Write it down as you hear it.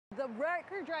the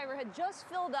record driver had just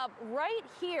filled up right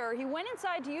here. He went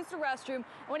inside to use the restroom.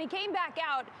 When he came back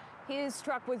out, his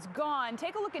truck was gone.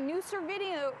 Take a look at new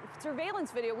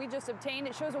surveillance video we just obtained.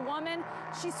 It shows a woman.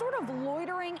 She's sort of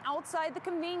loitering outside the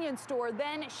convenience store.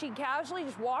 Then she casually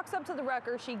just walks up to the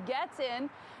wrecker. She gets in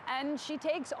and she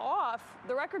takes off.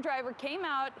 The record driver came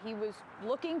out. He was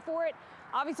looking for it,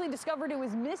 obviously discovered it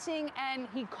was missing, and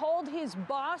he called his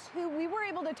boss, who we were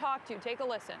able to talk to. Take a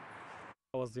listen.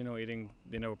 I was, eating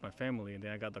dinner with my family, and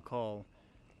then I got the call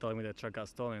telling me the truck got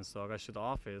stolen. So I got to the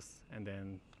office and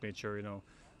then made sure,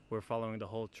 we're following the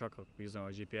whole truck using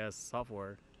our GPS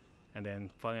software, and then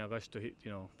finally I got to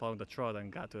follow the truck and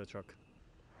got to the truck.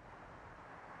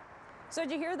 So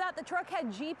did you hear that? The truck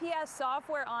had GPS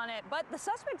software on it, but the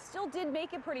suspect still did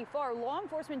make it pretty far. Law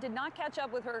enforcement did not catch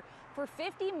up with her for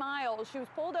 50 miles. She was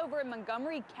pulled over in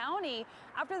Montgomery County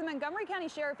after the Montgomery County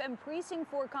Sheriff and Precinct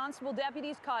 4 Constable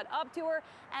deputies caught up to her,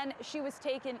 and she was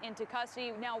taken into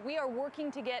custody. Now, we are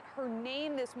working to get her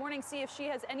name this morning, see if she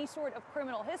has any sort of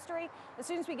criminal history. As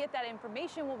soon as we get that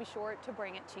information, we'll be sure to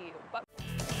bring it to you. But